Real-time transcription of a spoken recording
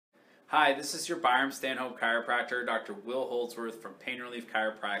Hi, this is your Byram Stanhope chiropractor, Dr. Wil Holdsworth from Pain Relief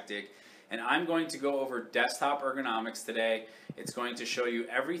Chiropractic, and I'm going to go over desktop ergonomics today. It's going to show you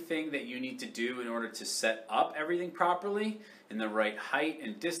everything that you need to do in order to set up everything properly in the right height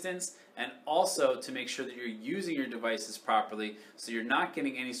and distance, and also to make sure that you're using your devices properly so you're not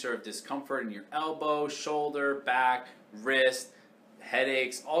getting any sort of discomfort in your elbow, shoulder, back, wrist,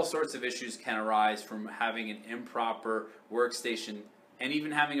 headaches. All sorts of issues can arise from having an improper workstation and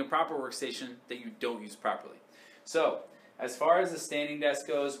even having a proper workstation that you don't use properly. So, as far as the standing desk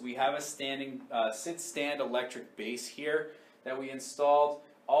goes, we have a standing sit-stand electric base here that we installed.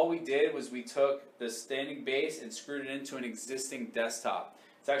 All we did was we took the standing base and screwed it into an existing desktop.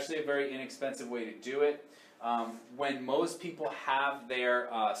 It's actually a very inexpensive way to do it. When most people have their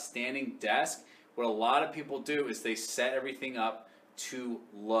standing desk, what a lot of people do is they set everything up too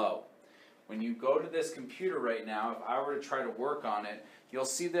low. When you go to this computer right now, if I were to try to work on it, you'll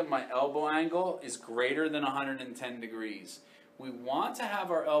see that my elbow angle is greater than 110 degrees. We want to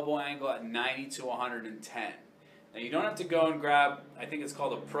have our elbow angle at 90 to 110. Now you don't have to go and grab, I think it's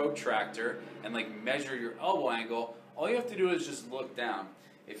called a protractor, and measure your elbow angle. All you have to do is just look down.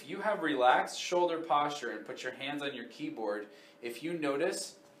 If you have relaxed shoulder posture and put your hands on your keyboard, if you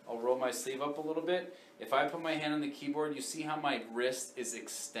notice, I'll roll my sleeve up a little bit. If I put my hand on the keyboard, you see how my wrist is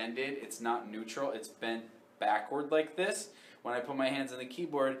extended. It's not neutral, it's bent backward like this. When I put my hands on the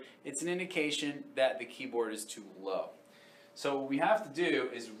keyboard, it's an indication that the keyboard is too low. So what we have to do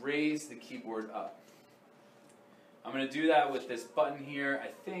is raise the keyboard up. I'm going to do that with this button here. I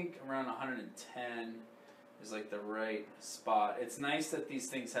think around 110 is the right spot. It's nice that these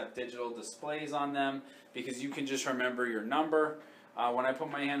things have digital displays on them because you can just remember your number. When I put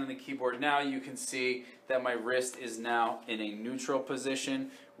my hand on the keyboard now, you can see that my wrist is now in a neutral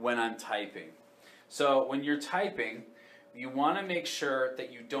position when I'm typing. So when you're typing, you want to make sure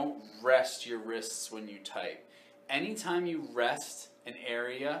that you don't rest your wrists when you type. Anytime you rest an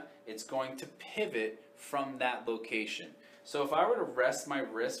area, it's going to pivot from that location. So if I were to rest my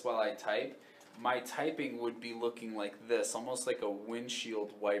wrist while I type, my typing would be looking like this, almost like a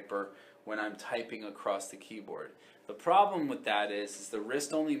windshield wiper when I'm typing across the keyboard. The problem with that is the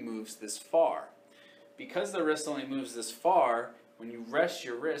wrist only moves this far. Because the wrist only moves this far, when you rest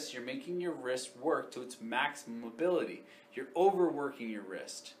your wrist, you're making your wrist work to its maximum ability. You're overworking your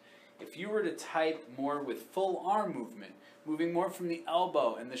wrist. If you were to type more with full arm movement, moving more from the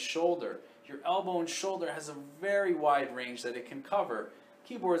elbow and the shoulder, your elbow and shoulder has a very wide range that it can cover.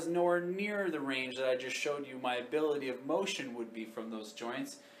 Keyboard is nowhere near the range that I just showed you my ability of motion would be from those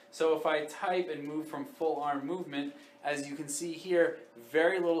joints. So if I type and move from full arm movement, as you can see here,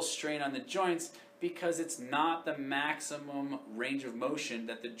 very little strain on the joints because it's not the maximum range of motion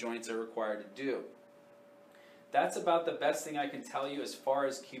that the joints are required to do. That's about the best thing I can tell you as far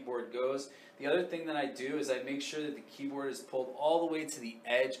as keyboard goes. The other thing that I do is I make sure that the keyboard is pulled all the way to the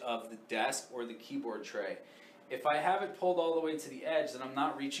edge of the desk or the keyboard tray. If I have it pulled all the way to the edge, then I'm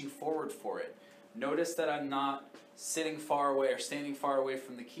not reaching forward for it. Notice that I'm not sitting far away or standing far away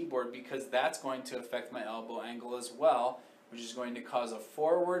from the keyboard because that's going to affect my elbow angle as well, which is going to cause a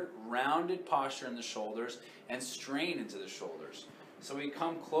forward, rounded posture in the shoulders and strain into the shoulders. So we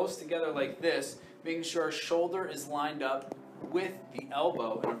come close together like this, making sure our shoulder is lined up with the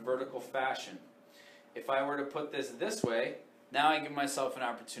elbow in a vertical fashion. If I were to put this way, now I give myself an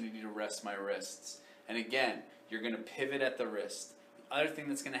opportunity to rest my wrists. And again, you're going to pivot at the wrist. The other thing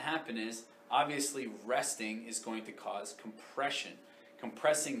that's going to happen is, obviously, resting is going to cause compression.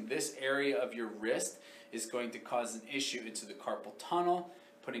 Compressing this area of your wrist is going to cause an issue into the carpal tunnel.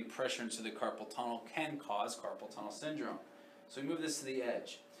 Putting pressure into the carpal tunnel can cause carpal tunnel syndrome. So we move this to the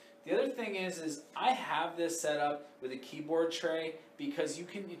edge. The other thing is I have this set up with a keyboard tray because you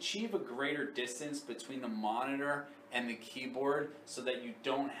can achieve a greater distance between the monitor and the keyboard so that you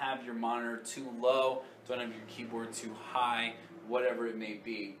don't have your monitor too low, don't have your keyboard too high, whatever it may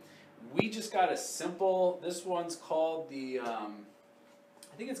be. We just got a simple, this one's called the,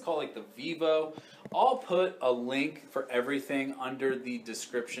 I think it's called the Vivo. I'll put a link for everything under the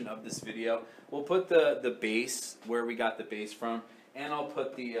description of this video. We'll put the base, where we got the base from, and I'll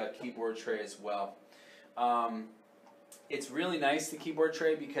put the keyboard tray as well. It's really nice, the keyboard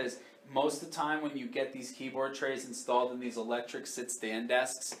tray, because most of the time when you get these keyboard trays installed in these electric sit-stand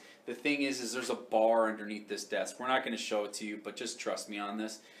desks, the thing is there's a bar underneath this desk. We're not going to show it to you, but just trust me on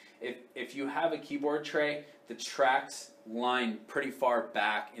this. If you have a keyboard tray, the tracks line pretty far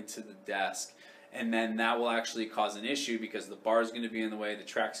back into the desk, and then that will actually cause an issue because the bar is going to be in the way, the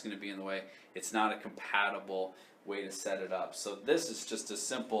track's going to be in the way. It's not a compatible way to set it up. So this is just a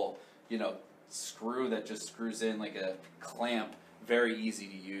simple, screw that just screws in like a clamp very easy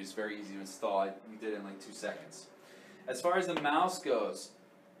to use, very easy to install. We did it in like 2 seconds. As far as the mouse goes,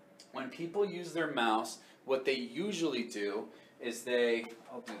 when people use their mouse, what they usually do is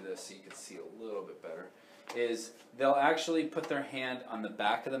I'll do this so you can see a little bit better, is they'll actually put their hand on the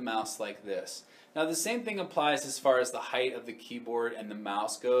back of the mouse like this. Now the same thing applies as far as the height of the keyboard and the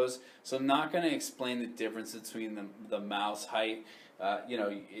mouse goes, so I'm not going to explain the difference between the mouse height. You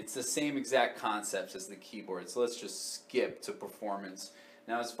know, it's the same exact concepts as the keyboard, so let's just skip to performance.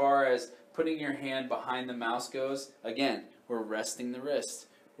 Now as far as putting your hand behind the mouse goes, again, we're resting the wrist.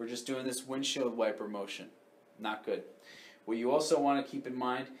 We're just doing this windshield wiper motion. Not good. What you also want to keep in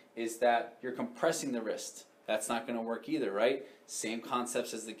mind is that you're compressing the wrist. That's not going to work either, right? Same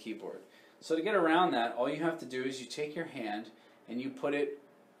concepts as the keyboard. So to get around that, all you have to do is you take your hand and you put it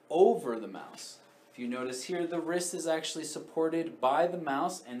over the mouse. If you notice here, the wrist is actually supported by the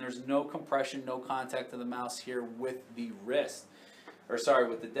mouse, and there's no compression, no contact of the mouse here with the wrist, or sorry,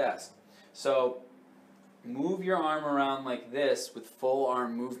 with the desk. So move your arm around like this with full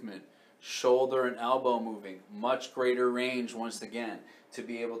arm movement, shoulder and elbow moving, much greater range once again to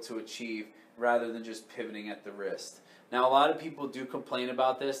be able to achieve rather than just pivoting at the wrist. Now a lot of people do complain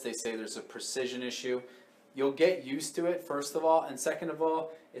about this. They say there's a precision issue. You'll get used to it, first of all, and second of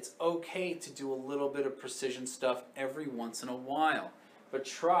all, it's okay to do a little bit of precision stuff every once in a while. But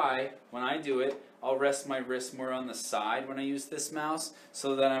try, when I do it, I'll rest my wrist more on the side when I use this mouse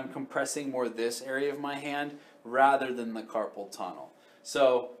so that I'm compressing more this area of my hand rather than the carpal tunnel.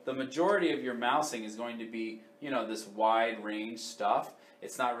 So the majority of your mousing is going to be, you know, this wide range stuff.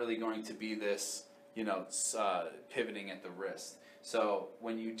 It's not really going to be this, you know, pivoting at the wrist. So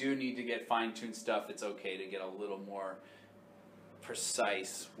when you do need to get fine-tuned stuff, it's okay to get a little more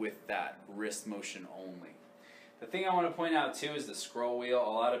precise with that wrist motion only. The thing I want to point out too is the scroll wheel.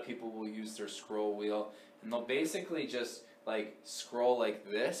 A lot of people will use their scroll wheel and they'll basically just like scroll like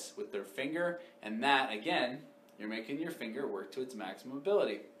this with their finger, and that again, you're making your finger work to its maximum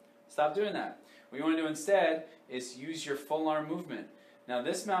ability. Stop doing that. What you want to do instead is use your full arm movement. Now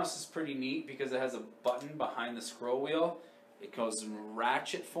this mouse is pretty neat because it has a button behind the scroll wheel. It goes in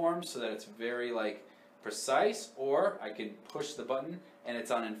ratchet form so that it's very like precise, or I can push the button and it's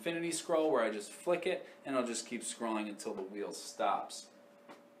on infinity scroll where I just flick it and I'll just keep scrolling until the wheel stops.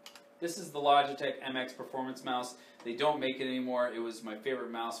 This is the Logitech MX Performance mouse. They don't make it anymore. It was my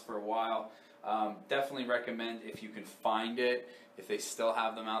favorite mouse for a while. Definitely recommend if you can find it, if they still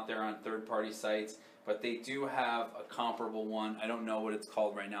have them out there on third-party sites. But they do have a comparable one. I don't know what it's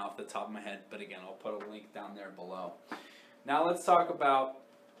called right now off the top of my head, but again, I'll put a link down there below. Now let's talk about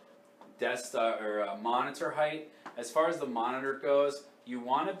monitor height. As far as the monitor goes, you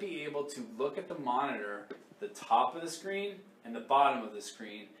want to be able to look at the monitor, the top of the screen and the bottom of the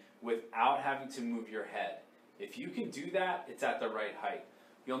screen, without having to move your head. If you can do that, it's at the right height.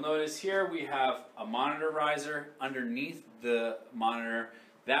 You'll notice here we have a monitor riser underneath the monitor.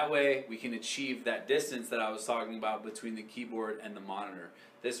 That way we can achieve that distance that I was talking about between the keyboard and the monitor.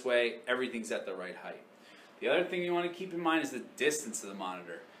 This way everything's at the right height. The other thing you want to keep in mind is the distance of the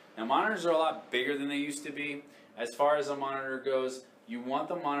monitor. Now monitors are a lot bigger than they used to be. As far as a monitor goes, you want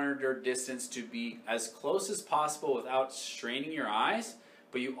the monitor distance to be as close as possible without straining your eyes,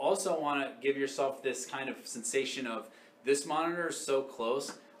 but you also want to give yourself this kind of sensation of, this monitor is so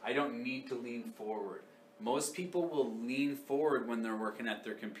close, I don't need to lean forward. Most people will lean forward when they're working at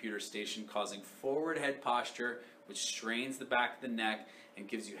their computer station, causing forward head posture, which strains the back of the neck and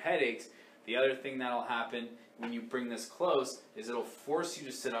gives you headaches. The other thing that'll happen when you bring this close is it'll force you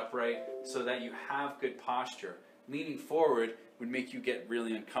to sit upright so that you have good posture. Leaning forward would make you get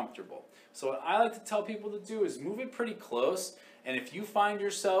really uncomfortable. So what I like to tell people to do is move it pretty close, and if you find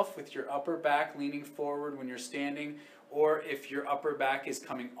yourself with your upper back leaning forward when you're standing, or if your upper back is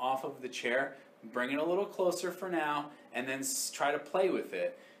coming off of the chair, bring it a little closer for now and then try to play with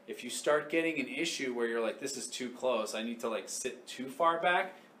it. If you start getting an issue where you're like, this is too close, I need to like sit too far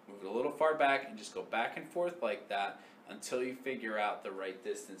back, move it a little far back and just go back and forth like that until you figure out the right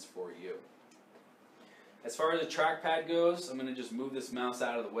distance for you. As far as the trackpad goes, I'm going to just move this mouse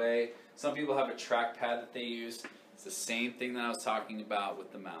out of the way. Some people have a trackpad that they use. It's the same thing that I was talking about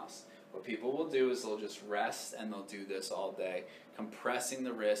with the mouse. What people will do is they'll just rest and they'll do this all day, compressing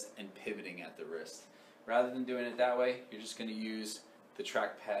the wrist and pivoting at the wrist. Rather than doing it that way, you're just going to use the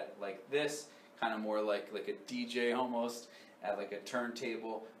trackpad like this, kind of more like a DJ almost, at like a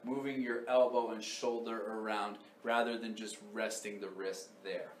turntable, moving your elbow and shoulder around rather than just resting the wrist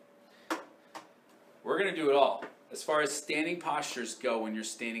there. We're going to do it all. As far as standing postures go when you're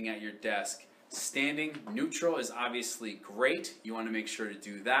standing at your desk, standing neutral is obviously great. You want to make sure to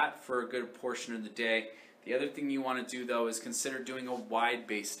do that for a good portion of the day. The other thing you want to do though is consider doing a wide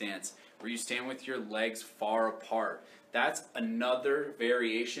base stance where you stand with your legs far apart. That's another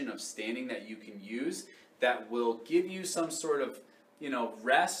variation of standing that you can use that will give you some sort of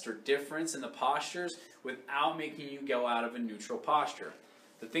rest or difference in the postures without making you go out of a neutral posture.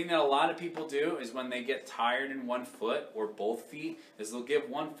 The thing that a lot of people do is when they get tired in one foot or both feet is they'll give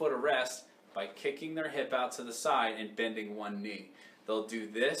one foot a rest by kicking their hip out to the side and bending one knee. They'll do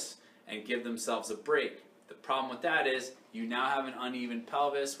this and give themselves a break. The problem with that is you now have an uneven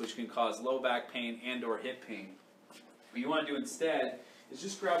pelvis, which can cause low back pain and or hip pain. What you want to do instead is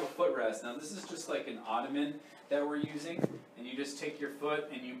just grab a footrest. Now this is just like an ottoman that we're using, and you just take your foot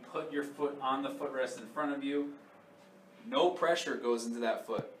and you put your foot on the footrest in front of you. No pressure goes into that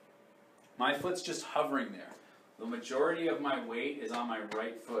foot. My foot's just hovering there. The majority of my weight is on my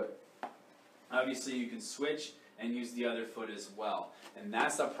right foot. Obviously you can switch and use the other foot as well. And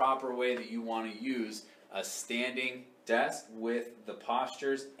that's the proper way that you want to use a standing desk with the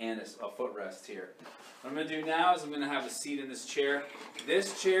postures and a footrest here. What I'm going to do now is I'm going to have a seat in this chair.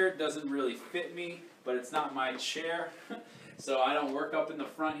 This chair doesn't really fit me, but it's not my chair, so I don't work up in the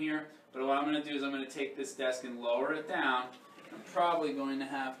front here. But what I'm going to do is I'm going to take this desk and lower it down. I'm probably going to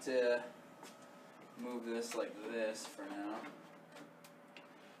have to move this like this for now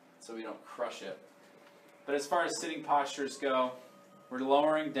so we don't crush it. But as far as sitting postures go, we're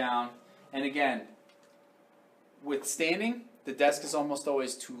lowering down. And again, with standing, the desk is almost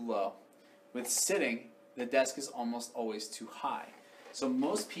always too low. With sitting, the desk is almost always too high. So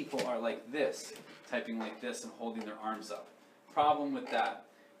most people are like this, typing like this and holding their arms up. Problem with that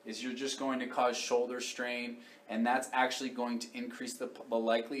is you're just going to cause shoulder strain, and that's actually going to increase the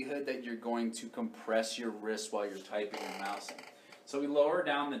likelihood that you're going to compress your wrist while you're typing and mousing. So we lower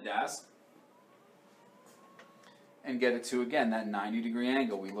down the desk and get it to, again, that 90-degree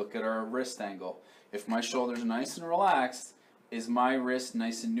angle. We look at our wrist angle. If my shoulders are nice and relaxed, is my wrist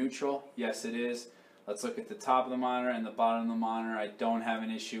nice and neutral? Yes, it is. Let's look at the top of the monitor and the bottom of the monitor. I don't have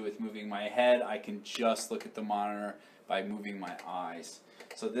an issue with moving my head. I can just look at the monitor by moving my eyes.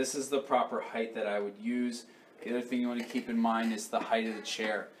 So this is the proper height that I would use. The other thing you want to keep in mind is the height of the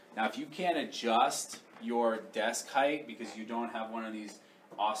chair. Now, if you can't adjust your desk height because you don't have one of these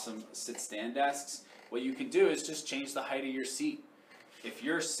awesome sit-stand desks, what you can do is just change the height of your seat. If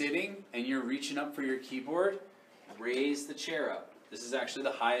you're sitting and you're reaching up for your keyboard, raise the chair up. This is actually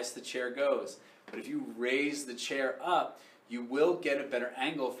the highest the chair goes. But if you raise the chair up, you will get a better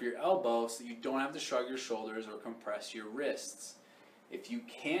angle for your elbow so you don't have to shrug your shoulders or compress your wrists. If you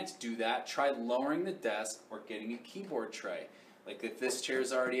can't do that, try lowering the desk or getting a keyboard tray. Like if this chair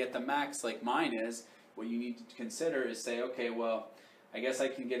is already at the max like mine is, what you need to consider is say, okay, well, I guess I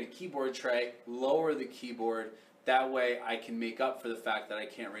can get a keyboard tray, lower the keyboard, that way I can make up for the fact that I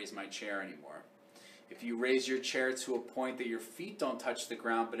can't raise my chair anymore. If you raise your chair to a point that your feet don't touch the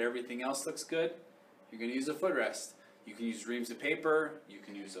ground but everything else looks good, you're going to use a footrest. You can use reams of paper, you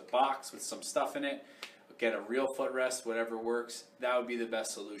can use a box with some stuff in it, get a real footrest, whatever works. That would be the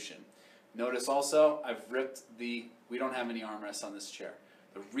best solution. Notice also, we don't have any armrests on this chair.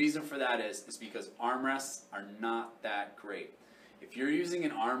 The reason for that is because armrests are not that great. If you're using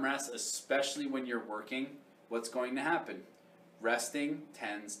an armrest, especially when you're working, what's going to happen? Resting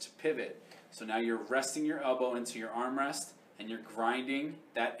tends to pivot. So now you're resting your elbow into your armrest and you're grinding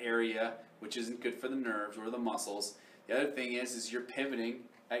that area, which isn't good for the nerves or the muscles. The other thing is you're pivoting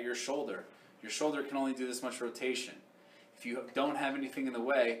at your shoulder. Your shoulder can only do this much rotation. If you don't have anything in the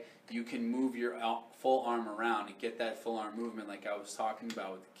way, you can move your full arm around and get that full arm movement like I was talking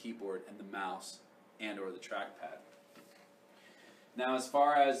about with the keyboard and the mouse and or the trackpad. Now as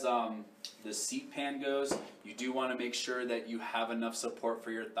far as the seat pan goes, you do want to make sure that you have enough support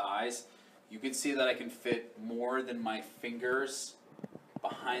for your thighs. You can see that I can fit more than my fingers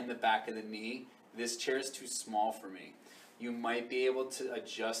behind the back of the knee. This chair is too small for me. You might be able to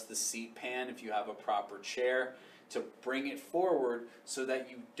adjust the seat pan if you have a proper chair to bring it forward so that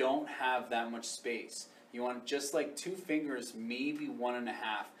you don't have that much space. You want just like 2 fingers, maybe 1.5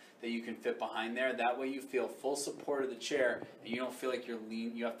 that you can fit behind there. That way you feel full support of the chair and you don't feel like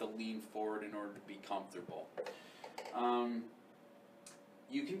you have to lean forward in order to be comfortable.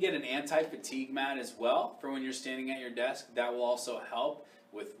 You can get an anti-fatigue mat as well for when you're standing at your desk. That will also help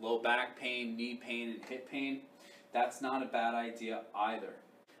with low back pain, knee pain, and hip pain. That's not a bad idea either.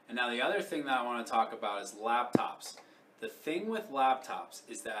 And now the other thing that I want to talk about is laptops. The thing with laptops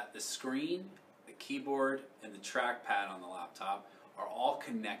is that the screen, the keyboard, and the trackpad on the laptop are all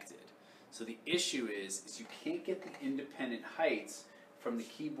connected. So the issue is you can't get the independent heights from the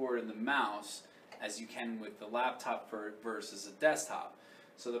keyboard and the mouse as you can with the laptop versus a desktop.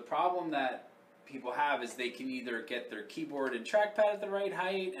 So the problem that people have is they can either get their keyboard and trackpad at the right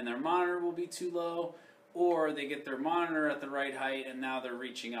height and their monitor will be too low, or they get their monitor at the right height and now they're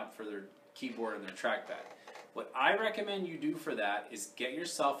reaching up for their keyboard and their trackpad. What I recommend you do for that is get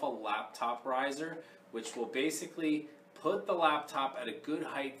yourself a laptop riser, which will basically put the laptop at a good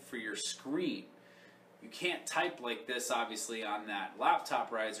height for your screen. You can't type like this obviously on that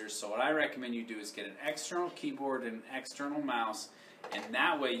laptop riser, so what I recommend you do is get an external keyboard and an external mouse, and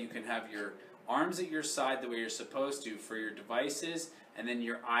that way you can have your arms at your side the way you're supposed to for your devices, and then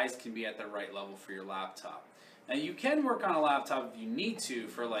your eyes can be at the right level for your laptop. Now you can work on a laptop if you need to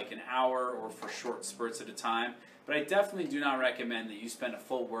for like an hour or for short spurts at a time, but I definitely do not recommend that you spend a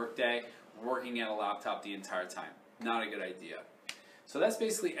full work day working at a laptop the entire time. Not a good idea. So that's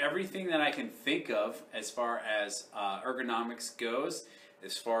basically everything that I can think of as far as ergonomics goes,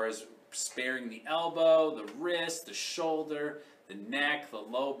 as far as sparing the elbow, the wrist, the shoulder, the neck, the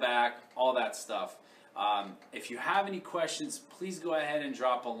low back, all that stuff. If you have any questions, please go ahead and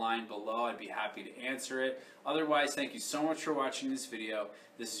drop a line below. I'd be happy to answer it. Otherwise, thank you so much for watching this video.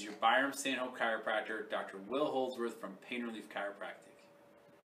 This is your Byram Stanhope chiropractor, Dr. Wil Holdsworth from Pain Relief Chiropractic.